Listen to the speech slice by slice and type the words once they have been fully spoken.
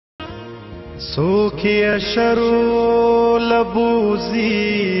سوکی اشرو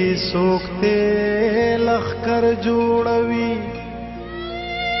لبوزی سوکتے لخکر جوڑوی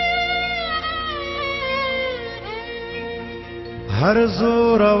هر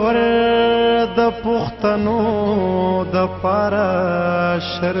زور ور د پختنو د پارا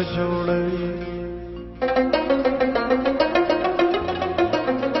شر جوړوي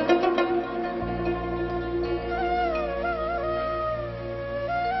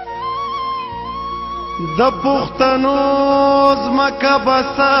د پختنو زمکه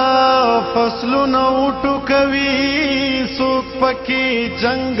بسا فصلونه وټوکوي څوک پکې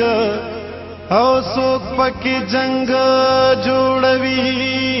جنگ او څوک پکې جنگ جوړوي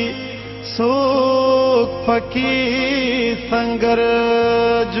څوک پکې سنگر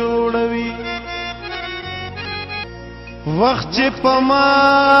جوړوي وخت چې په ما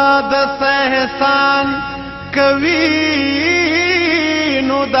د احسان کوي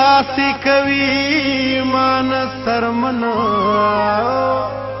نو داسې کوي مان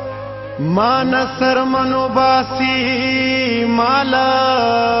سرمنو باسی مالا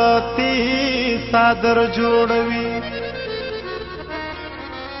تی صادر جوړوي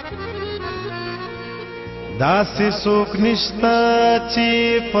داسې څوک نشته چې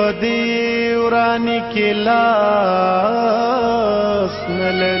په دې وراني کې لاس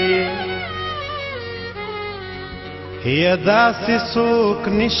نه لري هي داسې څوک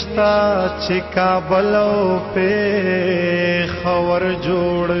نشته چې کابل او پېښور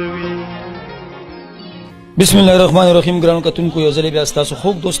جوړوي. بسم الله الرحمن الرحیم. ګرانو کتونکو یو ځل بیا ستاسو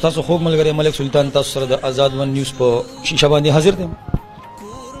خوږ دوست تاسو خوږ ملګری ملک سلطان تاسو سره د آزاد ون نیوز په شیشه باندې حاضر دی.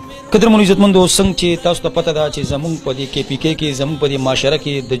 قدرمنو عزتمندو څنګه چې تاسو ته پته ده چې زمونږ په دې KPK کې زمونږ په دې معاشره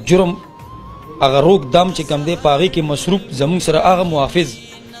کې د جرم هغه روک دام چې کم دی په هغې کې مصروف زمونږ سره هغه محافظ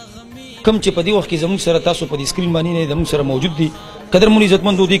کم چې په دې وخت کې زمونږ سره تاسو په دې سکرین باندې نه زمونږ سره موجود دي. قدرمنو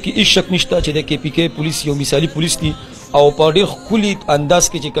عزتمندو دې کې هیڅ شک نشته چې د KPK پولیس یو مثالي پولیس دي او په ډېر ښکلي انداز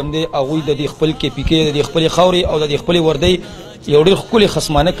کې چې کم دی هغوی د دې خپل KPK د دې خپلې خاورې او د دې خپلې وردۍ یو ډېر ښکلې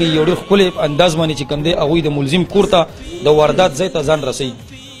خصمانه کوي یو ډېر ښکلې انداز باندې چې کم دی هغوی د ملزم کور ته د واردات ځای ته ځان رسوي.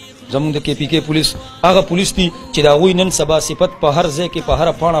 زمونږ د KPK پولیس هغه پولیس دي چې د هغوی نن سبا صفت په هر ځای کې په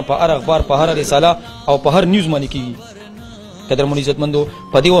هره پاڼه په هر اخبار په هره رساله او په هر نیوز باندې کېږي. قدرمنو عزتمندو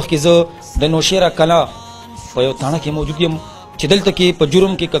په دې وخت کې زه د نوشیره کلا په یو تاڼه کې موجود یم چې دلته کې په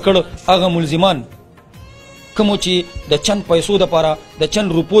جرم کې ککړ هغه ملزمان کومو چې د چند پیسو دپاره د چند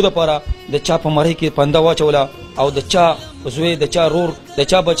روپو دپاره د چا په مرۍ کې پنده واچوله او د چا زوی د چا رور د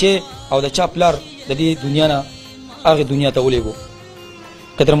چا بچی او د چا پلار د دې دنیا نه هغې دنیا ته ولېږو.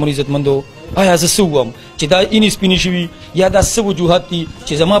 قدرمنو عزتمندو آیا زه څه ووایم چې دا اینې سپینې شوي یا دا څه وجوهات دي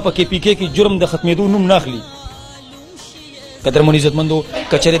چې زما په KPK کې جرم د ختمېدو نوم نه اخلي. قدرمنو عزتمندو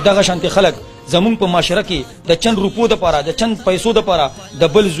که چېرې دغه شانتې خلک زمونږ په معاشره کې د چند روپو دپاره د چند پیسو دپاره د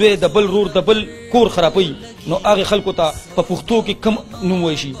بل زوی د بل رور د بل کور خرابوي نو هغې خلکو ته په پښتو کې کم نوم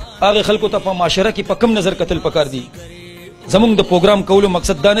وایي شي هغې خلکو ته په معاشره کې په کم نظر کتل پکار دي. زمونږ د پروګرام کولو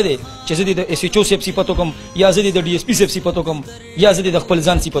مقصد دا نه دی چې زه دې د SHO صاحب صفت وکړم یا زه دې د DSP صاحب صفت وکړم یا زه دې د خپل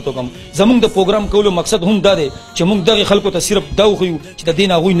ځان صفت وکړم. زمونږ د پروګرام کولو مقصد هم دا دی چې موږ دغې خلکو ته صرف دا وښیو چې د دې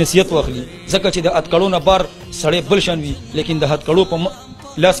نه هغوی نصیحت واخلي ځکه چې د هتکړو نه بار سړی بل شان وي لیکن د هتکړو په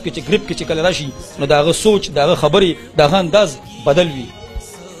لاس کې چې ګریپ کې چې کله راشي نو د هغه سوچ د هغه خبرې د هغه انداز بدل وي.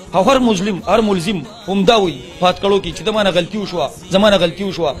 او هر ملزم هم دا وایي په هتکړو کې چې زما نه غلطي وشوه زما نه غلطي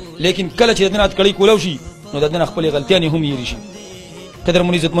وشوه لیکن کله چې د دې نه هتکړۍ کولاو شي نو د دې نه خپلې غلطیانې هم هېرې شي.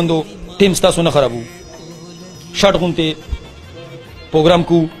 قدرمنو عزتمندو ټیم ستاسو نه خرابو شاټ غوندې پروګرام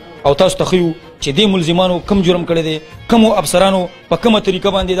کو او تاسو ته ښیو چې دې ملزمانو کم جرم کړی دی کمو افسرانو په کومه طریقه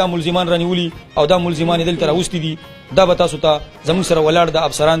باندې دا ملزمان رانیولي او دا ملزمان یې دلته راوستي دي دا به تاسو ته زموږ سره ولاړ د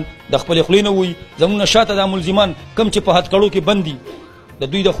افسران د خپلې خولې نه ووایي زموږ نه شاته دا ملزمان کم چې په هتکړو کې بند دي د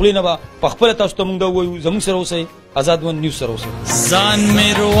دوی د خولې نه به پخپله تاسو ته موږ دا ووایو. زموږ سره اوسئ آزاد ون نیوز سره اوسئ. ځان مې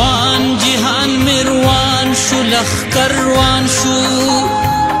روان جهان مې روان شو لښکر روان شو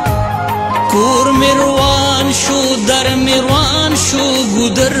کور مې روان شو در مې روان شو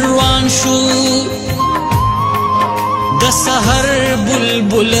ګودر روان شو د سحر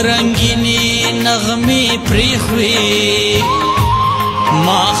بلبل رنګینې نغمې پرېښوې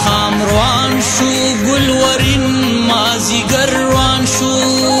ماښام روان شو ګلورین مازیګر روان شو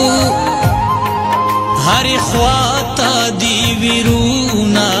هرې خوا ته دي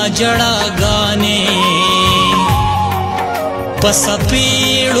ویرونه جړاګانې په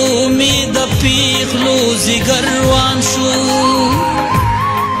څپېړو مې د پیغلو ځیګر روان شو.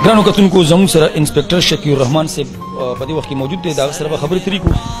 ګرانو کتونکو زموږ سره انسپکټر شکیور رحمان صاحب په دې وخت کې موجود دی د هغه سره به خبرې ترې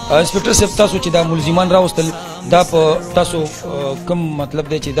کړو. انسپکټر صاحب تاسو چې دا ملزمان راوستل دا په تاسو کم مطلب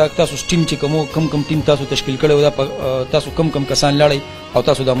دی چې دا تاسو ټیم چې کم ټیم تاسو تشکیل کړی و دا تاسو کم کسان لاړئ او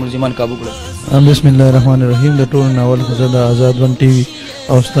تاسو دا ملزمان کابو کړل؟ بسم الله الرحمن الرحیم. د ټول ناول خزه د آزاد ون ټي وي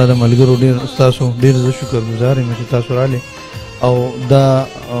او استاد ملګرو ډیر زه شکر گزار یم چې تاسو رااله او دا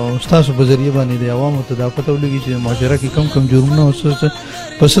تاسو په ذریعہ باندې د عوامو ته دا پته ولګي چې معاشره کې کم کم جرمونه او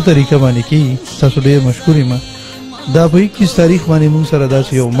په څه طریقه باندې کی. تاسو ډیر مشکور یم. دا په 21 تاریخ باندې موږ سره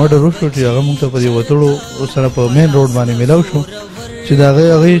داسې یو مرډر وشو چې هغه موږ ته په وټړو سره په مین روډ باندې ملاو شو چې دا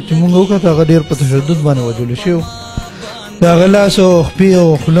هغه چې موږ وکړه هغه ډیر په تشدد باندې وجول شو. دا غلاسو خپې او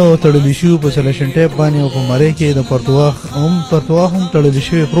خلو تړل شو په سلیشن ټیپ باندې او په مری کې د پرتواخ هم تړل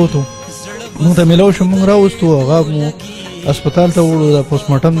شوی پروتو. موږ ته ملاو شو، موږ راوستو هغه مو هسپتال ته وړو د پوسټ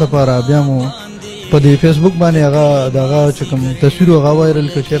مارټم لپاره. بیا مو په دې فیسبوک باندې هغه دغه چې کوم تصویر هغه وایرل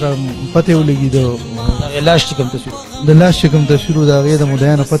کړ چې پته ولګي د لاش چې کوم تصویر دا غي د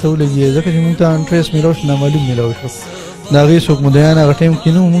مدیانه پته ولګي ځکه چې موږ ته انټریس ملو شو، نامعلوم ملو شو. دا غي څوک مدیانه هغه ټیم کې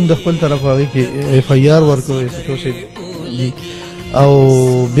نو موږ د خپل طرف هغه کې اف ای آر ورکو او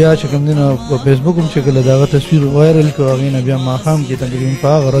بیا چې کوم دینه په فیسبوک هم چې کله دا تصویر وایرل کړ هغه نه بیا ماخام کې تقریبا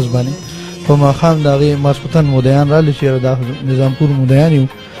په غرض باندې په ماخام دا غي ماسپتن مدیان را لشي دا نظامپور مدیان یو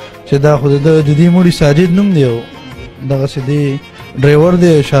چې دا خو د دې مولي ساجد نوم دی دغه سې دی ډرایور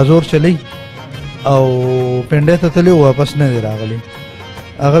دی شازور چلی او پنده ته تللی واپس نه راغلی.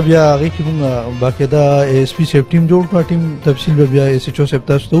 هغه بیا هغه کې موږ باقاعده اس پی سیف ټیم جوړ کړ. ټیم تفصیل بیا اس ایچ او سیف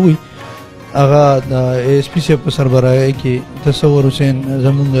تاسو ته وي. هغه اس پی سیف په سربراهي کې تصور حسین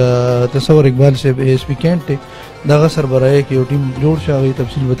زمونږ تصور اقبال صاحب اس پی کینټ دغه سربراهي کې یو ټیم جوړ شوی.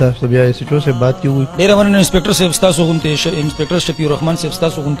 تفصیل به تاسو بیا اس ایچ او سے بات کیږي. ډیر مننه انسپکټر صاحب تاسو غونته انسپکټر شفیع الرحمن صاحب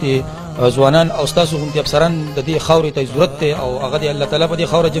تاسو غونته ځوانان او تاسو غونته افسران د دې خاورې ته ضرورت ته او هغه دی الله تعالی په دې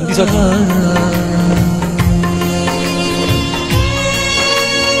خاورې جمدي ساتي.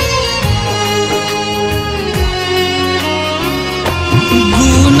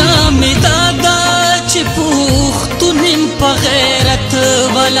 پوختونم په غیرت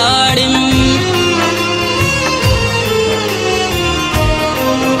ولاړم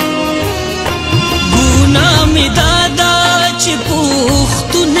ګناه مې دادا چې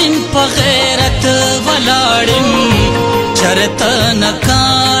پوختونم په غیرت ولاړم چرته نه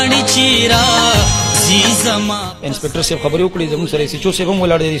کاڼي چیرا زی زما. انسپکټر صاحب خبرې وکړې زموږ سره سی چو صاحب هم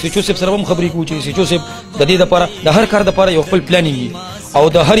ولاړ دی. سی چو صاحب سره هم خبرې کوو چې سی چو صاحب د دې لپاره د هر کار لپاره یو خپل پلانینګ او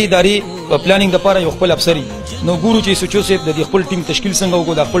د هر ادارې پلانینګ لپاره یو خپل افسري. نو ګورو چې سی چو صاحب د خپل ټیم تشکیل څنګه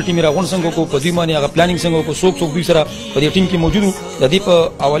وکړو، د خپل ټیم راغون څنګه وکړو، په دې باندې هغه پلانینګ څنګه وکړو، څوک دوی سره په دې ټیم کې موجود وو. د دې په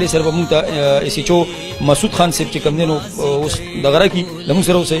حواله سره به موږ ته سی چو مسعود خان صاحب چې کوم دینو اوس د غره کې زموږ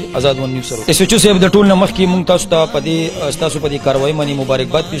سره اوسه آزاد ون نیوز سره سی چو صاحب د ټول نه مخکې موږ تاسو ته په دې تاسو په دې کاروایی باندې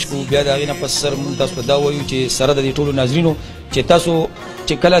مبارکباد پیښ کوو. بیا دا غینه پس سر موږ تاسو ته دا وایو چې سره د ټولو ناظرینو چې تاسو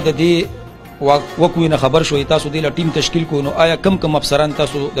چې کله د دې وکوي نه خبر شوي تاسو د ټیم تشکیل کو، نو آیا کم افسران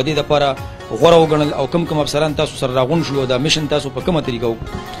تاسو د دې لپاره غوړه وګڼل او کم افسران تاسو سره راغون شو او دا میشن تاسو په کومه طریقه وکړو؟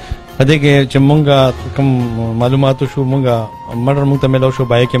 هدي کې چې مونږه کوم معلومات شو مونږه مړر مونږ ته ملو شو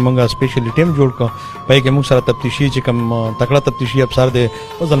بای کې مونږه سپیشلی ټیم جوړ کړ. بای کې مونږ سره تفتیشي چې کوم تکړه تفتیشي افسر دی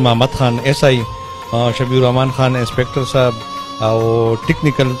فضل محمد خان ایس آی، شفیع الرحمن خان انسپکټر صاحب او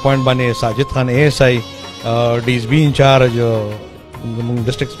ټیکنیکل پوینټ باندې ساجد خان ایس آی، ڈی ایس بی انچارج زموږ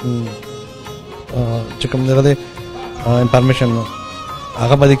ډسټرکټ چې کوم دی انفارمیشن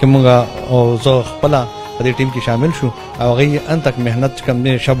هغه باندې کې مونږه او زه خپل په دې ټیم کې شامل شو او هغه ان تک مهنت کم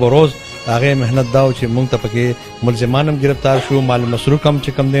نه شب او روز هغه مهنت دا چې مونږ ته پکې ملزمان هم گرفتار شو، مال مسروق هم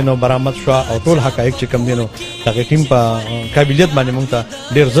چې کم دینو برآمد شو او ټول حقایق چې کم دینو هغه ټیم په قابلیت باندې مونږ ته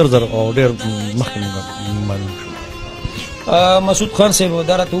ډیر زر او ډیر مخکې معلوم شو. مسعود خان صاحب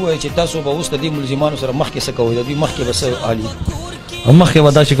ودارته وایي چې تاسو به اوس د دې ملزمانو سره مخکې څه کوئ، د دې مخکې به څه حالي مخکې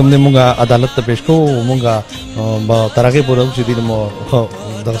ودا چې کوم دې مونږه عدالت ته پیش کوو، مونږه به تر هغې پورې چې دې مو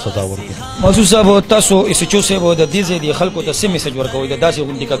دغه سزا ورکړو. مسعود صاحب تاسو اس ایچ او صاحب د دې ځای د خلکو ته څه میسج ورکوئ د داسې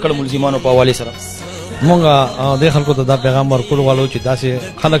غوندې ککړ ملزمانو په حوالې سره؟ مونږه دې خلکو ته دا پیغام ورکول غواړو چې داسې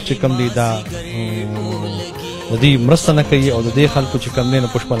خلک چې کوم دي دا د دې مرسته نه کوي او د دې خلکو چې کوم دي نه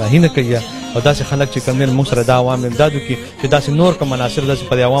پښپناهي نه کوي او داسې خلک چې کوم دي موږ سره دا عوام امداد وکړي چې داسې نور کوم عناصر داسې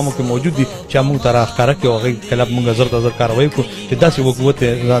په عوامو کې موجود دي چې موږ ته راښکاره کړي او هغې خلاف موږ زر کاروایی وکړو چې داسې وقوت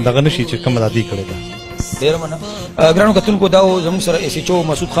دغه نه شي چې کومه دادي کړې ده. ډېره مننه ګرانو کتونکو دا و زموږ سره اس ایچ او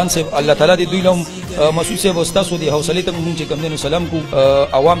مسعود خان صاحب. الله تعالی دې دوی له مسعود صاحب او ستاسو د حوصلې ته موږ چې کوم دی سلام کو.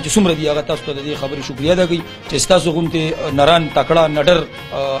 عوام چې څومره دي هغه تاسو ته د دې خبرې شکریا ادا کوي چې ستاسو غونډې نران تکړه نډر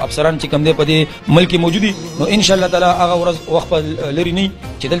افسران چې کوم دی په دې ملک موجود دي. نو ان شاء الله تعالی هغه ورځ وخت لري نه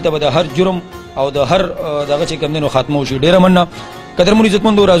چې دلته به د هر جرم او د هر دغه چې کوم دی خاتمه وشي. ډېره مننه قدرمن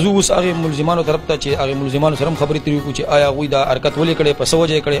عزتمندو. راځو اوس هغه ملزمانو طرف ته چې هغه ملزمانو سره خبرې ترې وکړو چې آیا هغوی دا حرکت ولې کړی، په څه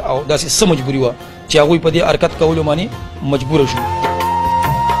وجه یې کړی او داسې څه مجبوري وه چې هغوی په دې حرکت کولو باندې مجبوره شو.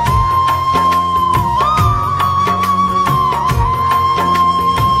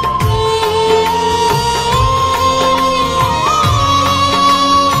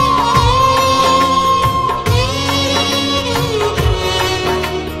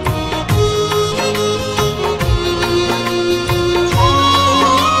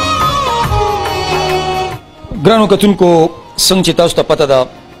 ګرانو کتونکو څنګه چې تاسو ته پته ده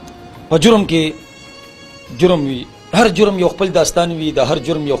په جرم کې جرم وي، هر جرم یو خپل داستان وي، د هر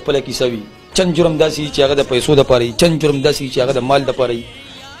جرم یو خپله کیسه وي. چند جرم داسې چې هغه د پیسو دپاره وي، چند جرم داسې چې هغه د مال دپاره وي،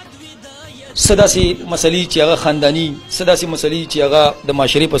 څه داسې مسلې چې هغه خانداني، څه داسې مسلې چې هغه د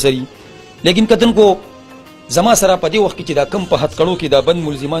معاشرې په سر وي. لیکن کتونکو زما سره په دې وخت کې چې دا کم په هتکړو کې دا بند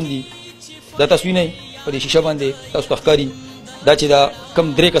ملزمان دي، دا تاسو وینئ په دې شیشه باندې تاسو ته ښکاري دا چې دا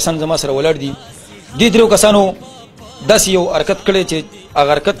کم 3 کسان زما سره ولاړ دي. دې 3 کسانو داسې یو حرکت کړی چې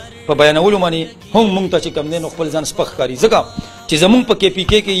هغه حرکت په بیانولو باندې هم مونږ ته چې کم دی نو خپل ځان سپک ښکاري، ځکه چې زمونږ په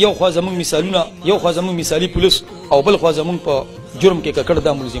KPK کې یو خوا زمونږ مثالونه، یو خوا زمونږ مثالي پولیس او بل خوا زمونږ په جرم کې ککړ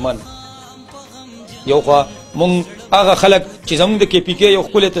دا ملزمان. یو خوا مونږ هغه خلک چې زمونږ د KPK یو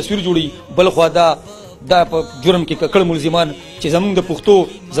ښکلی تصویر جوړي، بل خوا دا په جرم کې ککړ ملزمان چې زمونږ د پښتو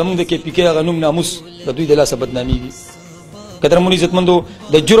زمونږ د KPK هغه نوم ناموس د دوی د لاسه بدنامېږي. قدرمنو عزتمندو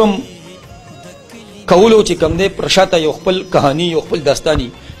د جرم کولو چې کم دی پر شاته یو خپل کهانی، یو خپل داستاني،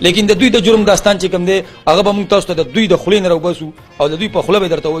 لیکن د دوی د جرم داستان چې کم دی هغه به موږ تاسو ته د دوی د خولې نه راوباسو او د دوی په خوله به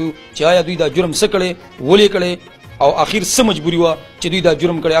درته وایو چې آیا دوی دا جرم څه کړی، ولې کړی او اخر څه مجبوري وه چې دوی دا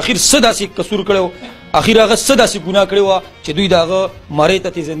جرم کړی، اخر څه داسې قصور کړی، اخر هغه څه داسې ګناه کړې وه چې دوی د هغه مارۍ ته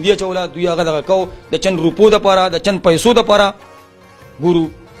تیزندي اچوله، دوی هغه دغه کو د چند روپو دپاره، د چند پیسو دپاره. ګورو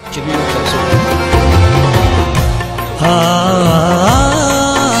چې دوی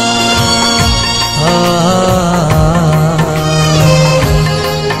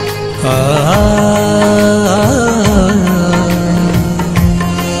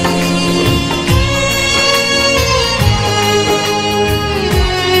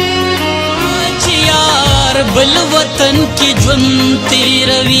بل وطن کی جون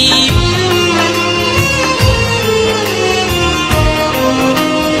تیروی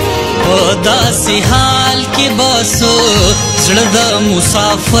او داسې حال کې باسو زړه د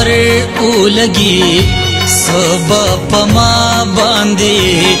مسافر اولګي سبا پما باندې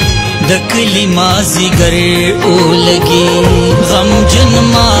د کلی مازیګر اولګي غمجن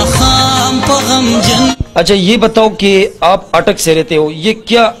ما خام په غمجن. اچھا یہ بتاؤ کہ آپ اٹک سے رہتے ہو،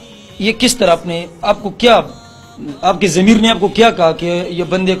 یہ کس طرح آپ کو کیا آپ کے ضمیر نے آپ کو کیا کہا کہ یہ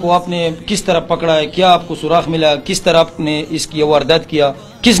بندے کو آپ نے کس طرح پکڑا ہے، کیا آپ کو سوراخ ملا، کس طرح آپ نے اس کی واردات کیا،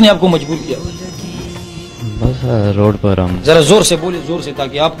 کس نے آپ کو مجبور کیا؟ بس روڈ پر ہم ذرا زور سے بولے، زور سے،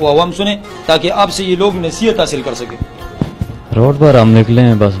 تاکہ آپ کو عوام سنیں، تاکہ آپ سے یہ لوگ نصیحت حاصل کر سکیں. روڈ پر ہم نکلے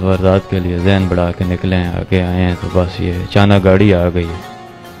ہیں بس واردات کے لیے، ذہن بڑھا کے نکلے ہیں، آگے آئے ہیں تو بس یہ اچانک گاڑی آ گئی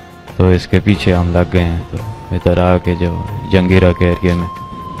تو اس کے پیچھے ہم لگ گئے ہیں. تو ادھر آ کے جو جنگیرہ کے ایریے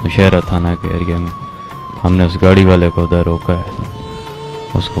میں، شہرہ تھانہ کے ایریے میں ہم نے اس گاڑی والے کو ادھر روکا ہے،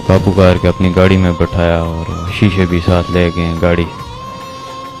 اس کو قابو کر کے اپنی گاڑی میں بٹھایا اور شیشے بھی ساتھ لے گئے ہیں گاڑی.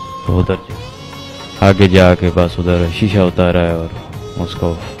 تو ادھر آگے جا کے بس ادھر شیشہ اتارا ہے اور اس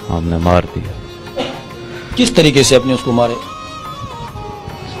کو ہم نے مار دیا. کس طریقے سے آپ نے اس کو مارے؟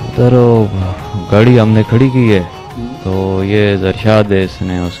 ادھر گاڑی ہم نے کھڑی کی ہے تو یہ زرشاد ہے، اس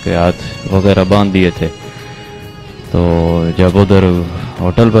نے اس کے ہاتھ وغیرہ باندھ دیے تھے. تو جب ادھر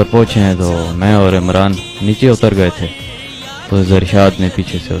ہوٹل پر پہنچے ہیں تو میں اور عمران نیچے اتر گئے تھے تو زرشاد نے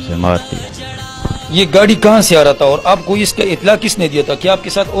پیچھے سے اسے مار دیا. یہ گاڑی کہاں سے آ رہا تھا اور آپ کو اس کا اطلاع کس نے دیا تھا؟ کیا آپ کے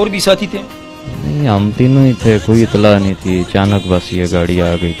ساتھ اور بھی ساتھی تھے؟ نہیں، ہم تینوں ہی تھے، کوئی اطلاع نہیں تھی. اچانک بس یہ گاڑی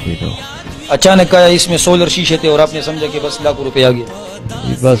آ گئی تھی تو اچانک آیا، اس میں سولر شیشے تھے اور آپ نے سمجھا کہ بس لاکھوں روپے آ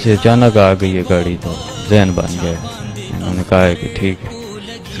گئے؟ بس اچانک آ گئی یہ گاڑی تو ذہن بن گیا. انہوں نے کہا ہے کہ ٹھیک ہے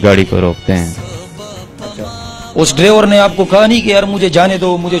اس گاڑی کو روکتے ہیں. اس ڈرائیور نے آپ کو کہا نہیں کہ یار مجھے جانے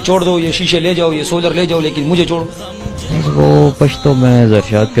دو، مجھے چھوڑ دو، یہ شیشے لے جاؤ، یہ سولر لے جاؤ، لیکن مجھے چھوڑو؟ وہ پشتو میں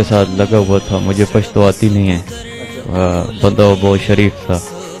زرشاد کے ساتھ لگا ہوا تھا، مجھے پشتو آتی نہیں ہے. بندہ وہ بہت شریف تھا،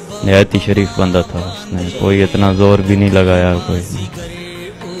 نہایت ہی شریف بندہ تھا، اس نے کوئی اتنا زور بھی نہیں لگایا. کوئی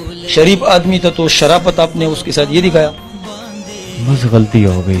شریف آدمی تھا تو شرافت آپ نے اس کے ساتھ یہ دکھایا؟ بس غلطی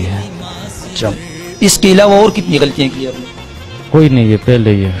ہو گئی ہے. اچھا، اس کے علاوہ اور کتنی غلطیاں کی آپ نے؟ کوئی نہیں، یہ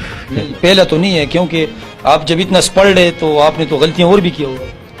پہلے ہی ہے. پہلا تو نہیں ہے، کیونکہ آپ جب اتنا اسپلڈ ہے تو آپ نے تو غلطیاں اور بھی کی ہوگا.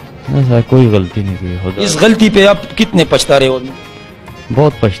 ایسا کوئی غلطی نہیں کی. اس غلطی پہ آپ کتنے پچھتا رہے ہو؟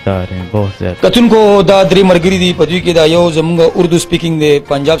 بہت پچھتا رہے ہیں، بہت زیادہ. کتن کو دا درې مرګري دي په دوی کې دا یو زمونږ اردو سپیکینګ دی،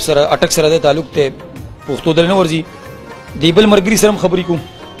 پنجاب سره اٹک سره د تعلق ته پښتو دل نه ورځي. دی بل مرګري سره خبرې کوم،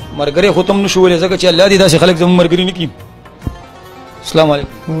 مرګري ختم نشو ولې ځکه چې الله دې داسې خلک زمونږ مرګري نه کړي. السلام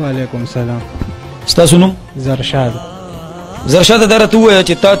علیکم. وعلیکم السلام. ستاسو نوم؟ زرشاد. زرشاد دا راته ووایه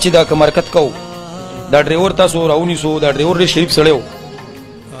چې تا چې دا کوم حرکت کوو، دا ډرایور تاسو راونیسو، دا ډرایور ډېر شریف سړی و،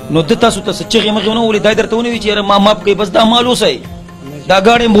 نو ده تاسو ته څه چغې مغې ونه ولې دا درته ونه وي چې یاره ما ماف کوئ، بس دا مال اوسئ، دا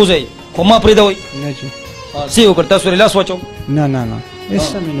گاڑی بوزئی خو ما پرېږدوئ؟ نه جی. څه یې وکړ؟ تاسو لاس واچو؟ نه نه نه،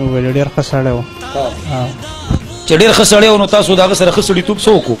 هېڅ مې نه وویل، ډېر ښه سړی و. چې چې ډېر ښه سړی و نو تاسو د هغه سره ښه سړیتوب څه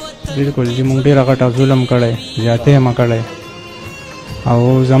وکړو؟ بالکل چې موږ ډېره غټه ظلم کړی، زیاتې مه کړی،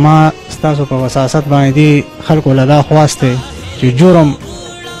 او زما ستاسو په وساست باندې دې خلکو له دا خواست دی چې جرم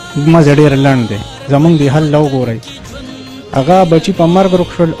مزه ډېر لنډ دی، زمونږ د حل له وګورئ. هغه بچي په مرګ روک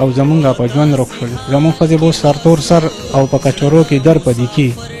شول او زمونږ په ژوند روک شول، زمونږ ښځې به سرتور سر او په کچرو کې در پدې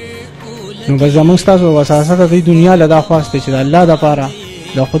کي. نو بس زمونږ ستاسو وساست د دنیا له دا خواست دی چې د الله دپاره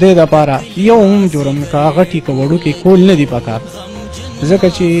د خدای دپاره یو هم جرم که هغه غټي که وړوکي کول نه دي پکار، ځکه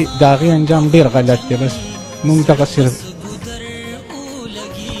چې د هغې انجام ډېر غلط دی. بس مونږ دغه صرف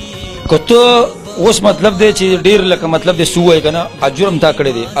که ته اوس مطلب دی چې ډېر لکه مطلب دی څه ووایې که نه جرم تا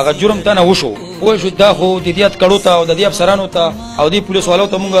کړی دی، هغه جرم تا نه وشو ووایې شو دا خو د دې اتکړو ته او د دې افسرانو ته او دې پولیس والو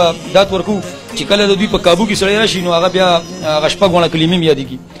ته مونږ داد ورکوو چې کله د دوی په کابو کې سړی راشي نو هغه بیا هغه شپږ واړه کلمې م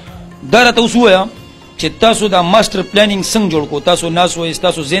یادېږي. دا راته اوس ووایه چې تاسو دا ماسټر پلانینګ څنګه جوړ کړو؟ تاسو ناست وئ،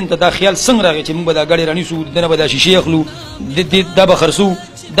 ستاسو ذهن ته دا خیال څنګه راغی چې موږ به دا ګاډۍ رانیسو، دنه به دا شیشې اخلو، دا به خرڅو؟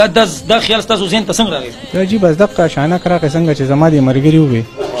 دا خیال ستاسو ذهن ته څنګه راغی؟ دا جي بس دقه اچانک راغی څنګه چې زما دې ملګري ووې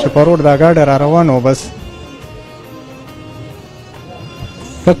چې په روډ دا ګاډی را روان و، بس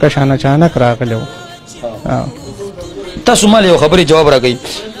دقه شان اچانک راغلی و. تاسو مال یو خبرې جواب راکوئ،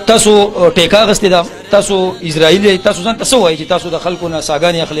 تاسو ټیکه اخیستې ده، تاسو اسرائیل یې، تاسو ځان ته څه وایي چې تاسو د خلکو نه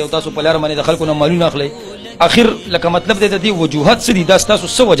څاګانې اخلئ او تاسو په لاره باندې د خلکو نه مالونه اخلئ؟ اخر لکه مطلب دی د دې وجوهات څه دي؟ دا ستاسو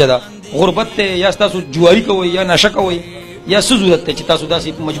څه وجه ده؟ غربت دی یا ستاسو جواري کوئ یا نشه کوئ یا څه ضرورت دی چې تاسو داسې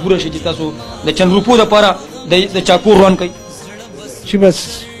مجبوره شئ چې تاسو د چند روپو دپاره د چاکور روان کوئ؟ چې بس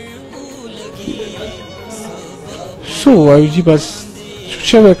څه ووایو جي بس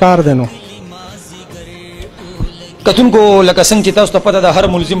شوی کار دی. نو کتونکو لکه څنګه چې تاسو ته پته ده هر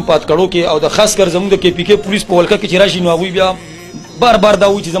ملزم په اتکړو کې او د خاص کر زموږ د کې پي کې پولیس په ولکه کې چې راشي نو هغوی بیا بار بار دا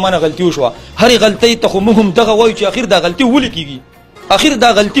وایي چې زما نه غلطي وشوه. هرې غلطۍ ته خو موږ هم دغه وایو چې اخر دا غلطي ولې کېږي، اخر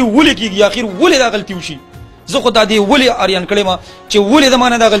دا غلطي ولې کېږي، اخر ولې دا غلطي وشي؟ زه خو دا دې ولې اریان کړی م چې ولې زما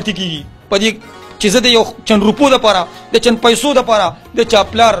نه دا غلطي کېږي په دې چې زه د یو چند روپو دپاره د چند پیسو دپاره د چا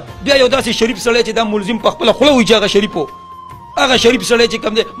پلار بیا یو داسې شریف سړی چې دا ملزم په خپله خوله وایي چې هغه شریف و، هغه شریف سړی چې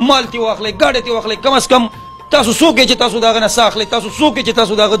کوم دی مال ترې واخلئ، ګاډی ترې واخلئ، کم از کم تاسو څوک یې چې تاسو د هغه نه ساه اخلئ؟ تاسو څوک یې چې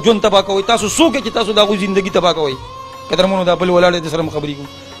تاسو د هغه ژوند تباه کوئ؟ تاسو څوک یې چې تاسو د هغوی زندګي تباه کوئ؟ قدرمنو دا بل ولاړ دی د سره خبرې کوو.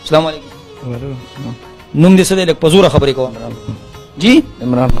 السلام علیکم. نوم دې څه دی؟ لږ په زوره خبرې کوه. جی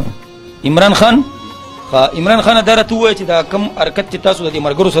عمران خان. عمران خان. ښه عمران خان دا راته ووایه چې دا کم حرکت چې تاسو د دې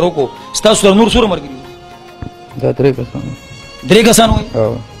ملګرو سره وکړو ستاسو سره نور څومره ملګري دي؟ دا 3 کسان. 3 کسان وایي؟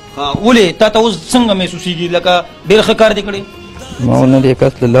 ولې تا ته اوس څنګه محسوسېږي لکه ډېر ښه کار دې کړی؟ ما ونه دې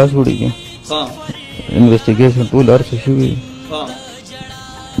کس له لاس وړېږي، انویسټیګیشن ټول هر څه شوي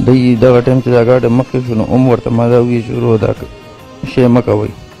دی. دغه ټایم چې دا ګاډی مخکې شو نو هم ورته ما دا وویل چې ورو دا شی مه کوئ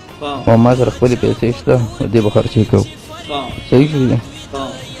او ما سره خپلې پیسې شته دې به خرچې کوو. صحیح شو دی.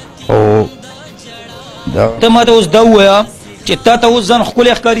 او ته ما ته اوس دا ووایه چې تا ته اوس ځان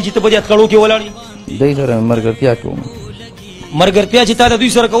ښکلی ښکاري چې ته په دې اتکړو کې ولاړ یې؟ دی سره ملګرتیا کوم. ملګرتیا چې تا د دوی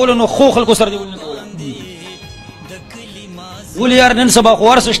سره کوله نو خو خلکو سره دې ولې نه کوله؟ ولې یار نن سبا خو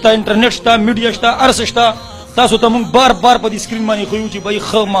هر څه شته، انټرنېټ شته، میډیا شته، هر څه شته. تاسو ته موږ بار بار په دې سکرین باندې ښیو چې بھائی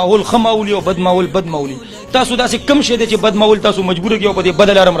ښه ماحول ښه ماحول او بد ماحول بد ماحول. تاسو داسې کم شی دی چې بد ماحول تاسو مجبوره کړي او په دې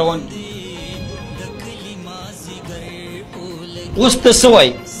بده لاره روان کړي؟ اوس ته څه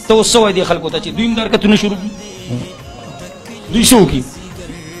وایي؟ ته اوس څه وایي دې خلکو ته چې دوی هم دا حرکتونه شروع کړي؟ دوی څه وکړي؟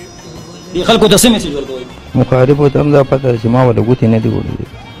 دې خلکو ته څه میسج ورکوئ؟ مخالفو ته هم دا پته چې ما وله ګوتې نه دي وړلې.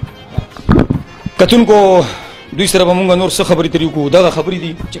 کتونکو دوی سره به مونږ نور څه خبرې ترې وکړو. دغه خبرې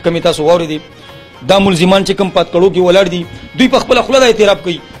دي چې کمې تاسو واورېدې. دا ملزمان چې کوم په اتکړو کې ولاړ دي دوی په خپله خوله دا اعتراف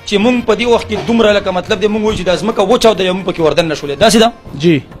کوي چې مونږ په دې وخت کې دومره لکه مطلب دی مونږ وایو چې دا ځمکه وچه او د مونږ پکې وردن نه شولې، داسې ده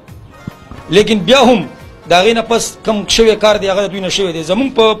جی. لیکن بیا هم د هغې نه پس کم شوی کار دی هغه د دوی نه شوی دی. زمونږ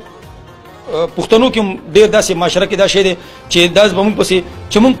په پښتنو کې هم ډېر داسې معاشره کې دا شی دی چې دا به مونږ پسې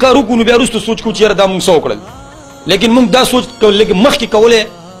چې مونږ کار وکړو نو بیا وروسته سوچ کوو چې یاره دا مونږ څه وکړل. لیکن مونږ دا سوچ لږ مخکې کولی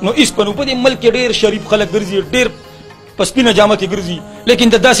نو هېڅ په نو په دې ملک کې ډېر شریف خلک ګرځي، ډېر په سپینه جامه کې ګرځي، لیکن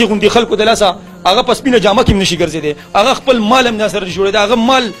د داسې غوندې خلکو د لاسه هغه په سپینه جامه کې هم نشي ګرځېدی، هغه خپل مال هم سره نشي جوړېدی، هغه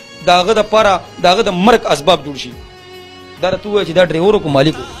مال د هغه دپاره د هغه د مرګ اسباب جوړ شي. دا راته ووایه چې دا ډریور و که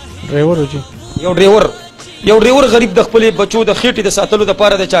مالک و؟ ډریور و جي. یو ډریور غریب د خپلې بچو د خېټې د ساتلو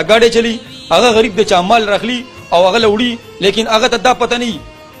دپاره د چا ګاډی چلی، هغه غریب د چا مال راخلي او هغه له وړي، لیکن هغه ته دا پته نه وي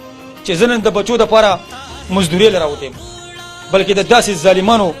چې زه نن د بچو دپاره مزدورۍ له راوتی یم، بلکې د داسې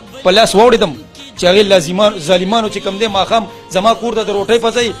ظالمانو په لاس واوړېدم چې هغې ظالمانو چې کوم دی ماښام زما کور ته د روټۍ په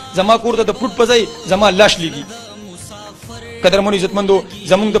ځای، زما کور ته د فروټ په ځای زما لاش لیږي. قدرمنو عزتمندو،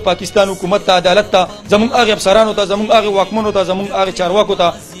 زمونږ د پاکستان حکومت ته، عدالت ته، زمونږ هغې افسرانو ته، زمونږ هغې واکمنو ته، زمونږ هغې چارواکو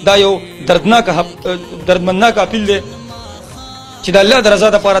ته دا یو دردمناک اپیل دی چې د الله د رضا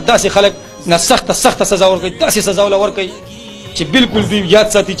دپاره داسې خلک نه سخته سزا ورکوي، داسې سزا ولا ورکوي چې بالکل دوی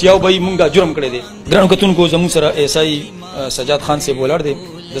یاد ساتي چې یو به موږ دا جرم کړی دی. ګرانو کتونکو زموږ سره ایسای سجاد خان صاحب ولاړ دی،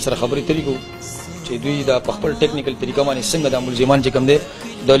 د سره خبرې ترې کوو چې دوی دا په خپل ټیکنیکل طریقه باندې څنګه د ملزمان چې کوم دی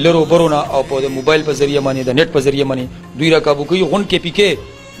د لرو برو نه او په موبایل په ذریعه باندې د نیټ په ذریعه باندې دوی را کابو کوي. غونډ کې پی کې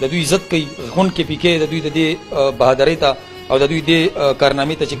د دوی عزت کوي، غونډ کې پی کې د دوی د دې بهادرۍ ته او د دوی د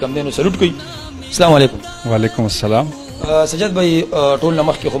کارنامې ته چې کوم دی نو سلوټ کوي. السلام علیکم. وعلیکم السلام. سجاد بھائی ټول نه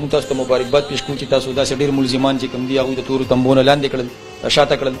مخکې خو موږ تاسو ته مبارکباد پیښ کوو چې تاسو داسې ډېر ملزمان چې کوم دي هغوی د تورو تمبونه لاندې کړل،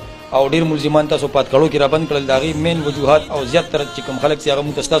 شاته کړل او ډېر ملزمان تاسو پاتکړو کې را بند کړل. د هغې مین وجوهات او زیاتره چې کوم خلک چې هغه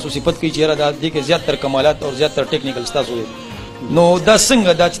موږ ته ستاسو صفت کوي چې یاره دا دې کې زیاتره کمالات او زیاتره ټیکنیکل ستاسو دی. نو دا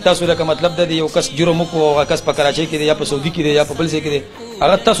څنګه دا چې تاسو لکه مطلب د یو کس جرم وکړو او هغه کس په کراچۍ کې دی یا په سعودي کې دی یا په بل ځای کې دی،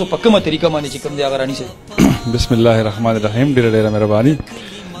 هغه تاسو په کومه طریقه باندې چې کوم دی هغه رانیسئ؟ بسم الله الرحمن الرحیم. ډېره مهرباني.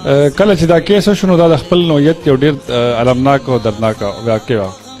 کله چې دا کیس شنو دا د خپل نوعیت یو ډېر المناک او دردناک واقع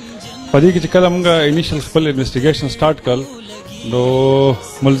وه. په دې کې چې کله موږ انیشل خپل انویسټیګیشن سٹارټ کړ نو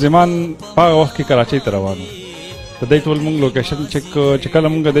ملزمان په هغه وخت کې کراچۍ ته روان وو. د دوی ټول موږ لوکیشن چک چې کله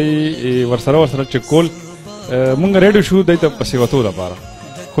موږ دوی ورسره چک کول موږ ریډي شو دوی ته پسې وتو لپاره.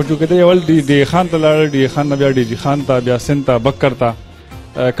 خو چې دوی اول ډي خان ته لاړل، ډي خان نه بیا ډي جي خان ته، بیا سند ته، بکر ته.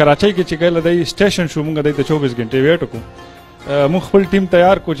 کراچۍ کې چې کله دوی سټیشن شو موږ دوی ته 24 غنټې ویټ وکړو. موږ خپل ټیم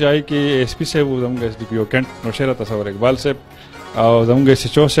تیار کو چې هغې کې ایس پي صاحب وو، زموږ ایس ډي پي او کینټ نوشیره تصور اقبال صاحب او زموږ ایس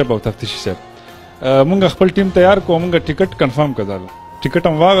ایچ او صاحب او تفتیشي صاحب. موږ خپل ټیم تیار کو، موږ ټیکټ کنفرم کړل، ټیکټ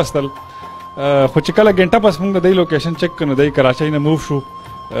هم واغستل. خو چې کله ګنټه پس موږ د لوکیشن چک کړو، د کراچۍ نه موو شو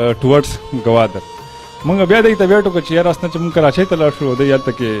ټوورډز ګوادر. موږ بیا د ته ویټ وکړو چې یاره اسنه چې موږ کراچۍ ته لاړ شو، د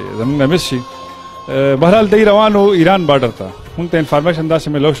هلته کې زموږ نه مس شي. بهرحال دی روان وو ایران بارډر ته. موږ ته انفارمیشن داسې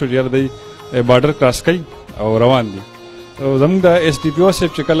میلاو شو چې یاره دی بارډر کراس کوي او روان دي. زموږ د ایس ډي پي او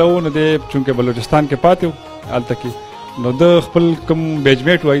صاحب چې کله وو نو دی چونکې بلوچستان کې پاتې وو هلته کې، نو د خپل کوم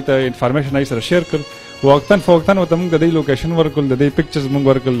بیچمیټ وایي ته انفارمیشن هغې سره شیر کړ. وقتاً فوقتاً ورته موږ د دوی لوکیشن ورکړل، د دوی پکچرز موږ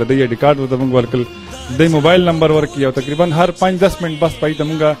ورکړل، د دوی آی ډي کارډ ورته موږ ورکړل، د دوی موبایل نمبر ورکړي او تقریبا هر 5-10 منټ بس پای ته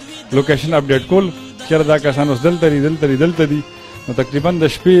موږ لوکیشن اپډیټ کول چې یاره دا کسان اوس دلته دي. نو تقریبا د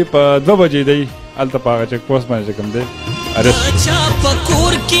شپې په 2 بجې دی هلته په هغه چک پوسټ باندې چې کوم دی ارست. چا په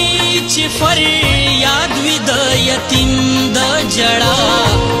کور کې چې فریاد وي د یتیم د جړا،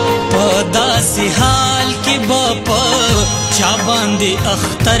 په داسې حال کې به په چا باندې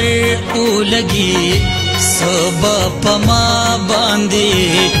اختر ولګي، څه به په ما باندې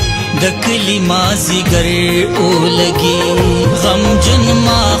د کلي مازدیګر ولګي. غمجن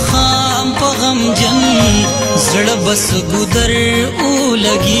ماښام په غمجن زړه بس ګودر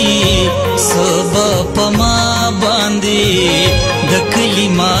ولګي، څه به په ما باندې د کلي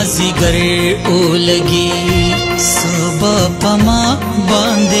مازدیګر ولګي، څه به په ما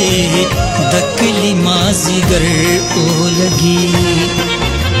باندې د کلي مازدیګر ولګي.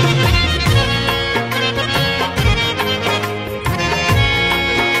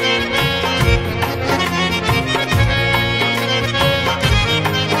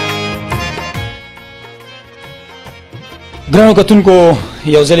 ګرانو کتونکو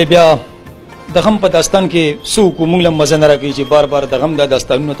یو ځلې بیا د غم په داستان کې څوک موږ له مزه نه راکوي چې بار بار د غم دا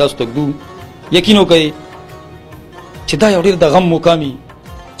داستانونه تاسو ته ږدو. یقین وکئ چې دا یو ډېر د غم مقامي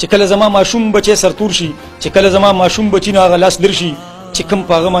چې کله زما ماشوم بچی سرتور شي، چې کله زما ماشوم بچی نه هغه لاس در شي چې کوم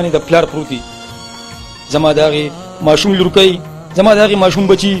په هغه باندې د پلار پروت وي، زما د هغې ماشوم لورکۍ، زما د هغې ماشوم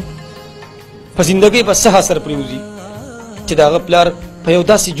بچي په زندګۍ به څه اثر پرېوځي چې د هغه پلار په یو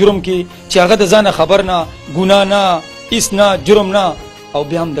داسې جرم کې چې هغه د ځانه خبر نه، ګناه نه، هیڅ نه، جرم نه، او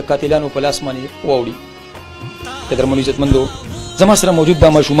بیا هم د قاتلانو په لاس باندې واوړي. قدرمنو عزتمندو، زما سره موجود دا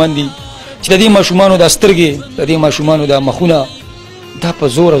ماشومان دي چې د دې ماشومانو دا سترګې، د دې ماشومانو دا مخونه دا په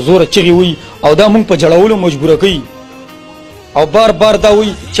زوره چغې وي او دا موږ په جړولو مجبوره کوي او بار بار دا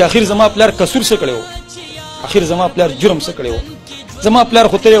وي چې آخر زما پلار قصور څه کړی و، آخر زما پلار جرم څه کړی و. زما پلار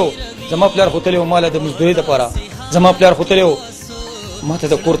خو تللی و ماله د مزدورۍ دپاره، زما پلار خو تللی و ما ته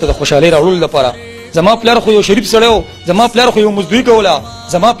د کور ته د خوشحالۍ راوړلو دپاره، زما پلار خو یو شریف سړی و، زما پلار خو یو مزدوري کوله،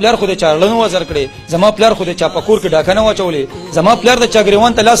 زما پلار خو د چا ړه نه وزر کړې، زما پلار خو د چا په کور کې ډاکه نه واچولې، زما پلار د چا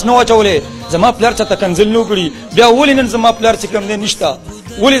ګریوان ته لاس نه واچولې، زما پلار چاته کنځل نه وکړي. بیا ولې نن زما پلار چې کوم دی نشته؟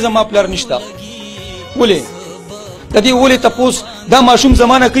 ولې زما پلار نشته؟ ولې د دې ولې تپوس دا ماشوم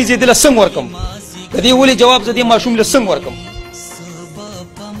زمانه کوي زه یې دله څنګه ورکم؟ د دې ولې جواب زه دې ماشوم له څنګه ورکم؟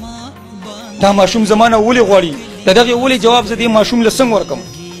 دا ماشوم زمانه ولې غواړي؟ د دغې ولې جواب زه دې ماشوم له څنګه ورکم؟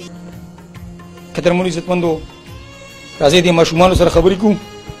 قدرمنو عزتمندو، راځئ دې ماشومانو سره خبرې کوو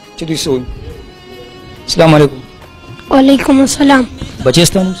چې دوی څه وایي. السلام علیکم. وعلیکم السلام. بچی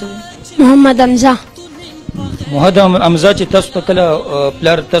ستا نوم څه دی؟ محمد حمزه. محمد حمزه چې تاسو ته کله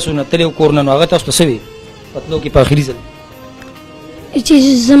پلار تاسو نه تللی و کور نه، نو هغه تاسو ته څه وي په تلو کې په آخري ځل؟ چې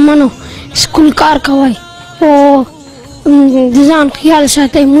زمانو سکول کار کوئ او د ځان خیال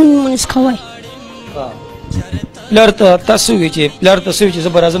ساتئ مونځ کوئ پلار ته تاسو وی چې زه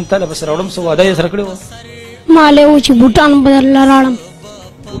به راځم تا له به سره وړم څه واده یې سره کړی وه ما له و چې بوټان به درله راړم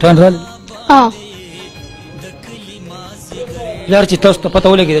بوټان رالل پلار چې تاسو ته پته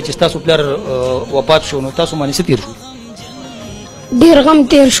ولګېده چې ستاسو پلار وفات شو نو تاسو باندې څه تېر شو ډېر غم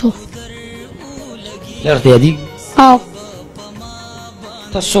تېر شو پلار ته یادېږي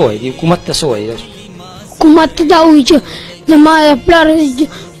تاسو څه وایي دې حکومت ته څه وایي حکومت ته دا وایي چې زما پلار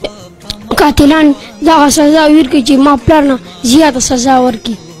قاتلان دغه سزا ورکړي چې ما پلار نه زیاته سزا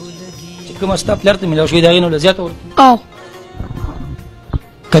ورکړي چې کومه ستا پلار ته میلاو شوې د هغې نه له زیاته ورکړي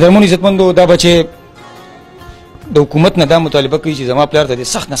قدرمنو عزتمندو دا به چې د حکومت نه دا مطالبه کوي چې زما پلار ته د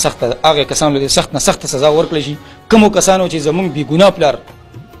سخت نه سخته هغې کسانو له سخت نه سخته سزا ورکړی شي کومو کسانو چې زموږ بېګناه پلار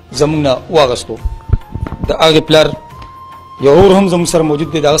زموږ نه واغستو د هغې پلار یو ورور هم زموږ سره موجود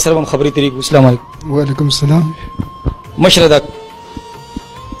دی د هغه سره به هم خبرې تېرېږو السلام علیکم وعلیکم السلام مشره دا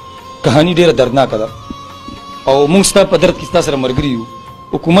کهاني ډېره دردناکه ده او موږ ستا په درد کې ستا سره ملګري یو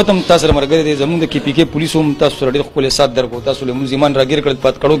حکومت هم تا سره ملګری دی زموږ د کې پي کې پولیسو هم تاسو سره ډېر ښکلی سات درکړو تاسو له مونځ ایمان راګیر کړل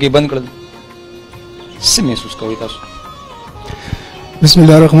پاتکړو کې بند کړل څه محسوس کوئ تاسو بسم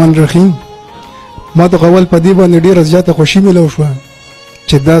الله الرحمن الرحیم ما ته اول په دې باندې ډېره زیاته خوښي میلاو شوه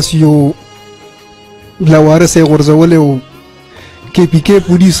چې داسې یو لاوارث یې غورځولی و کې پي کې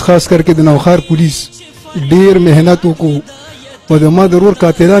پولیس خاص کر کې د نوخار پولیس ډېر محنت وکړو او د ما د ورور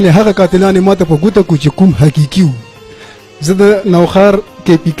قاتلان هغه قاتلان ما ته په ګوته کړو چې کوم حقیقي وو زه د نوخار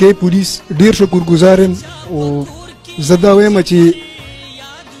کې پي کې پولیس ډېر شکرګزار یم او زه دا وایم چې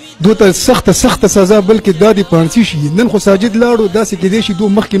دو ته سخته سزا بلکې دا د پانسي شي نن خو ساجد لاړو داسې کېدای شي دو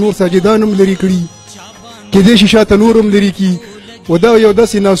مخکې نور ساجدان هم لرې کړي کېدای شي شاته نور هم لرې کړي و دا یو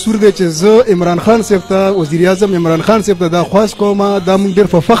داسې ناسور دی چې زه عمران خان صاحب ته وزیر اعظم عمران خان صاحب ته دا خواست کوم دا موږ ډېر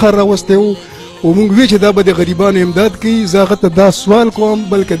په فخر راوستی وو او موږ وی چې دا به د غریبانو امداد کوي زه هغه ته دا سوال کوم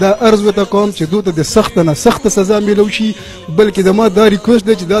بلکې دا عرض ورته کوم چې دوی ته د سخته نه سخته سزا میلو شي بلکې د ما دا ریکوست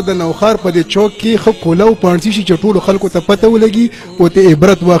دی چې دا د نوخار په دې چوک کې ښه کولاو پانسي شي چې ټولو خلکو ته پته ولګي او ته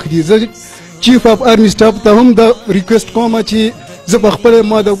عبرت واخلي زه چیف اف آرمی سټاف ته هم دا ریکوست کوم چې زه په خپله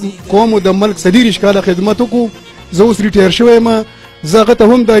ما د قوم د ملک 30 کاله خدمت وکړو زه اوس ریټایر شوی یم زه هغه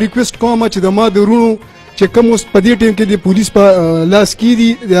ته هم دا ریکوست کوم چې د ما د وروڼو چې کوم اوس په دې ټیم کې د پولیس په لاس کې دي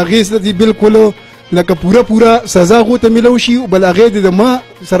د هغې سره دي بالکل لکه پوره سزا هغو ته میلو شي بل هغې د ما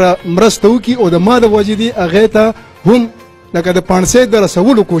سره مرسته وکړي او د ما د وجې دې هغې ته هم لکه د پانسۍ د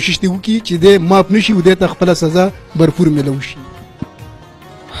رسولو کوشش دې وکړي چې دی ماف نه شي او دې ته خپله سزا برپور میلو شي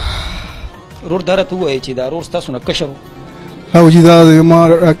ورور دا راته ووایي چې دا ورور ستاسو نه کشر او جي دا ما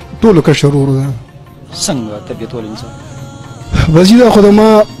ټولو کشر ورور ده څنګه طبیعت ول انسان وزي دا خو د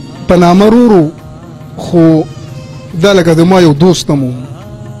ما په نامه ورور خو دا لکه د ما یو دوست هم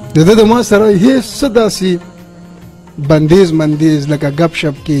د ده د ما سره هیڅ څه داسې بندیز لکه ګپ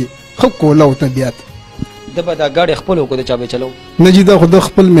شپ کې ښه کوله او طبیعت ده به دا ګاډی خپل وکړو د چا به چلو نه جي دا خو د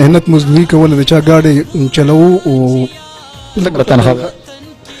خپل محنت مزدوري کوله د چا ګاډی چلوو او لږ به تنخواه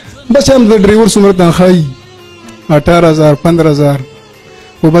بس هم د ډریور څومره تنخواهي 18,000 15,000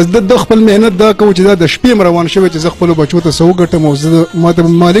 خو بس د خپل محنت دا کوو چې دا د شپې م روان شوی چې زه خپلو بچو ته څه وګټم او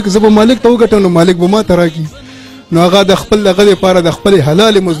زه به مالک ته وګټم نو مالک به ما ته راکړي نو هغه د خپل دغه دپاره د خپلې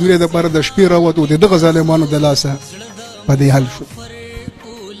حلالې مزدورۍ دپاره د شپې راوت او د دغه ظالمانو د لاسه په دې حل شو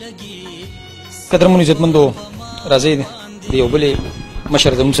قدرمنو عزتمندو راځئ د یو بلې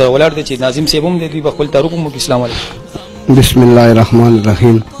مشر زموږ سره ولاړ دی چې ناظم صاحب هم دی دوی به خپل تعارف هم وکړي اسلام علیکم بسم الله الرحمن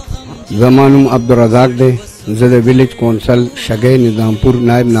الرحیم زما نوم عبدالرزاق دی زه د ویلیج کونسل شګی نظامپور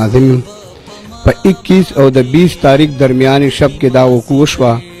نائب ناظم یم په 21 او د 20 تاریخ درمیان شب کې دا وقوع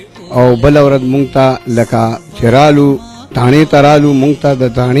وشوه او بله ورځ مونږ ته لکه چې رالو تاڼې ته رالو مونږ ته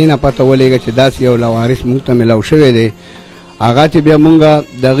د تاڼې نه پته ولېږه چې داسې یو لوارث مونږ ته میلاو شوی دی هغه چې بیا مونږ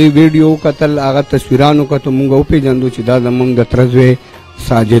د هغې ویډیو وکتل هغه تصویران وکتو مونږ وپېژندو چې دا زمونږ د تره زوی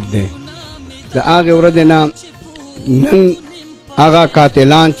ساجد دی د هغې ورځې نه نن هغه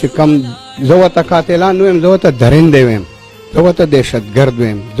قاتلان چې کم زه ورته قاتلان نه ویم زه ورته درندې ویم زه ورته دهشتګرد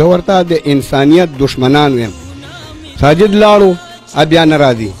ویم زه ورته د انسانیت دشمنان ویم ساجد لاړو بیا نه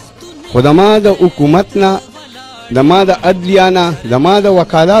راځي خو د ما د حکومت نه د ما د عدلیه نه د ما د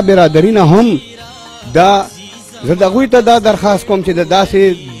وکالا برادري نه هم دا زه د هغوی ته دا درخواست کوم چې د داسې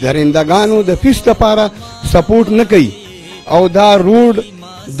درندګانو د فیس لپاره سپورټ نه کوي او دا روډ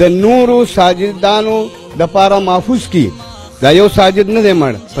د نورو ساجدانو دپاره محفوظ کړي دا یو ساجد نه دی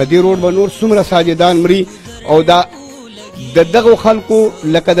مړ په دې روډ به نور څومره ساجدان مري او دا د دغو خلکو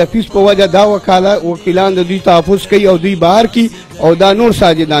لکه د فیس په وجه دا وکیلان د دوی تحفظ کوي او دوی بهر کی او دا نور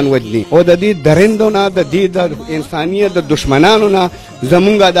ساجدان وجني او د دې درندو نه د دې د انسانیت د دشمنانو نه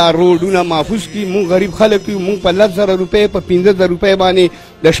زمونږ دا روډونه محفوظ کی. مونږ غریب خلک یو، مونږ په 10,000 روپۍ په 15,000 روپۍ باندې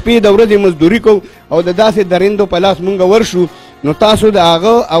د شپې د ورځې مزدوري کوو او د داسې درندو په لاس مونږ ورشو. نو تاسو د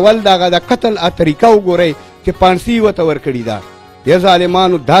هغه اول دغه د قتل طریقه وګورئ چې پانسي ورته ورکړې ده. یا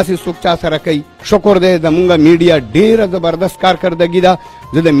ظالمانو داسې څوک چا سره کوي. شکر دی زمونږ میډیا ډېره زبردست کارکردګي ده.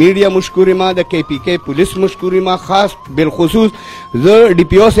 زه د میډیا مشکور یم، د KPK پولیس مشکور یم، خاص بالخصوص زه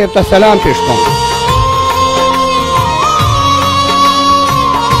DPO صاحب ته سلام پیش کوم.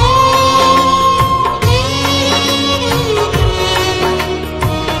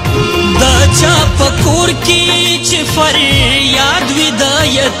 د چا په کور کې چې فریاد وي د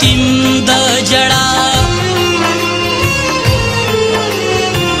یتیم د جړا،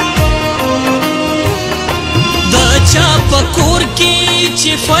 چا پکور کی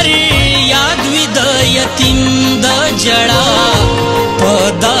چې فریاد وي د یتیم د جړا، په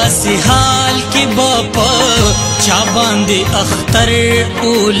داسې حال کې به چا باندې اختر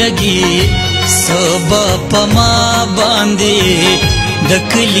ولګي، سبا په ما باندې د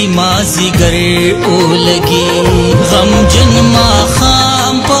کلی مازیګر ولګي. غمجن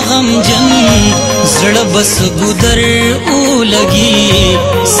ماښام په غمجن زړه بس ګودر ولګي،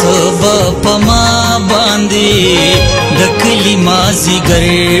 سبا په ما باندې د کلی مازیګر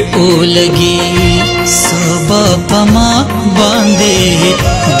ولګي، سبا په ما باندې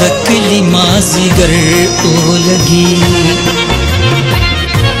د کلی مازیګر ولګي.